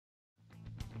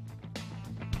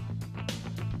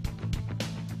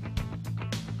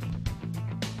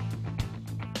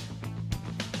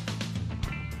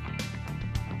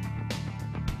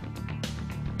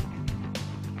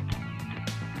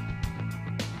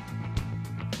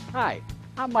Hi,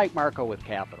 I'm Marko with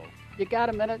Capital. You got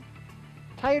a minute?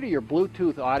 Tired of your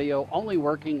Bluetooth audio only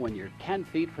working when you're 10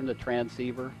 feet from the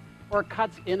transceiver, or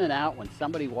cuts in and out when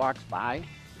somebody walks by?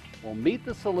 Well, meet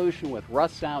the solution with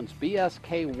Russound's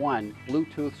BSK1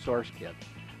 Bluetooth source kit.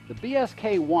 The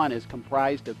BSK1 is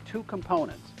comprised of two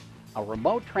components, a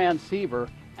remote transceiver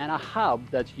and a hub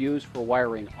that's used for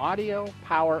wiring audio,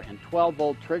 power, and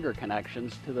 12-volt trigger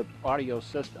connections to the audio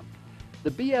system. The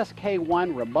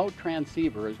BSK1 remote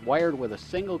transceiver is wired with a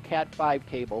single Cat5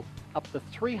 cable up to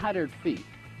 300 feet,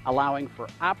 allowing for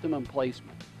optimum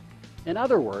placement. In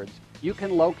other words, you can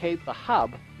locate the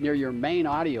hub near your main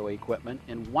audio equipment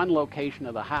in one location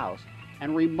of the house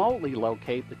and remotely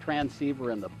locate the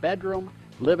transceiver in the bedroom,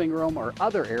 living room, or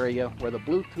other area where the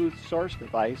Bluetooth source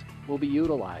device will be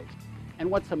utilized.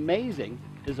 And what's amazing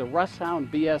is a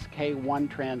Russound BSK1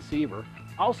 transceiver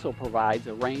also provides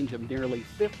a range of nearly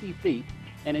 50 feet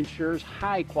and ensures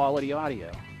high quality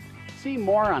audio. See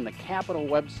more on the Capital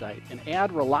website and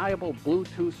add reliable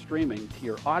Bluetooth streaming to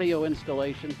your audio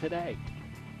installation today.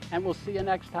 And we'll see you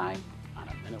next time on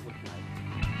A Minute with Mike.